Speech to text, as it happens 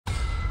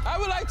I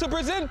would like to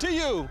present to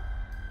you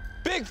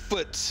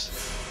Bigfoot's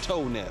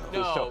toenail.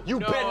 No, you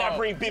better not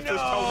bring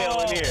Bigfoot's toenail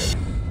in here.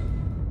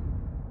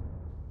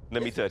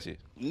 Let me touch it.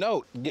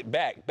 No, get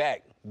back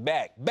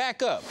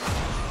up.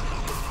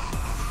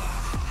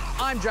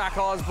 I'm Jack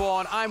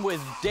Osbourne. I'm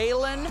with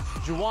Dalen,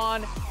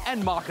 Juwan,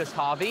 and Marcus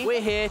Harvey. We're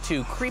here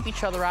to creep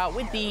each other out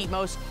with the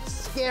most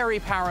scary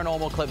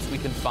paranormal clips we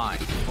can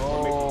find.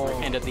 Oh.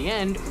 And at the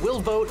end,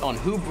 we'll vote on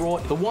who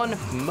brought the one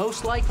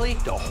most likely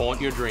to haunt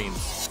your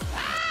dreams.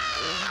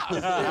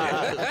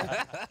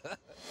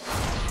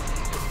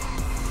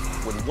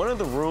 When one of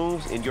the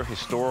rooms in your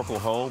historical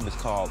home is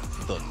called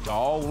the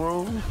doll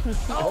room,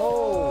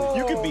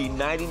 you can be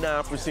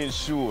 99%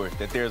 sure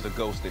that there's a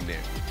ghost in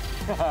there.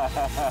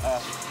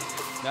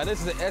 Now this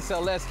is an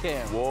SLS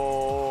cam.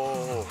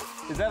 Whoa.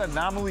 Is that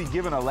anomaly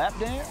giving a lap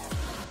dance?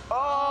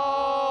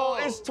 Oh,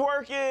 it's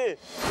twerking.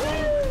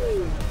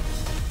 Woo.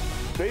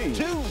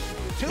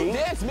 Two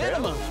deaths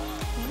minimum.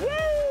 Woo.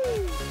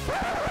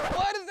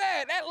 What is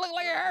that? That look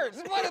like it hurts.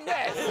 What is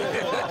that?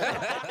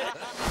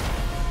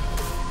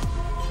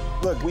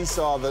 Look, we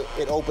saw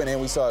it open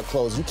and we saw it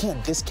close. You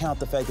can't discount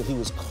the fact that he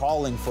was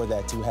calling for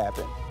that to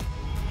happen.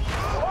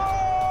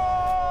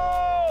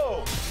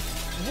 Oh!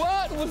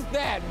 What was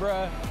that,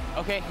 bruh?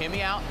 Okay, hear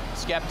me out,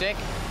 skeptic.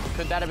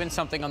 Could that have been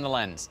something on the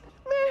lens?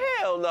 Man,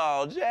 hell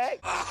no, Jack.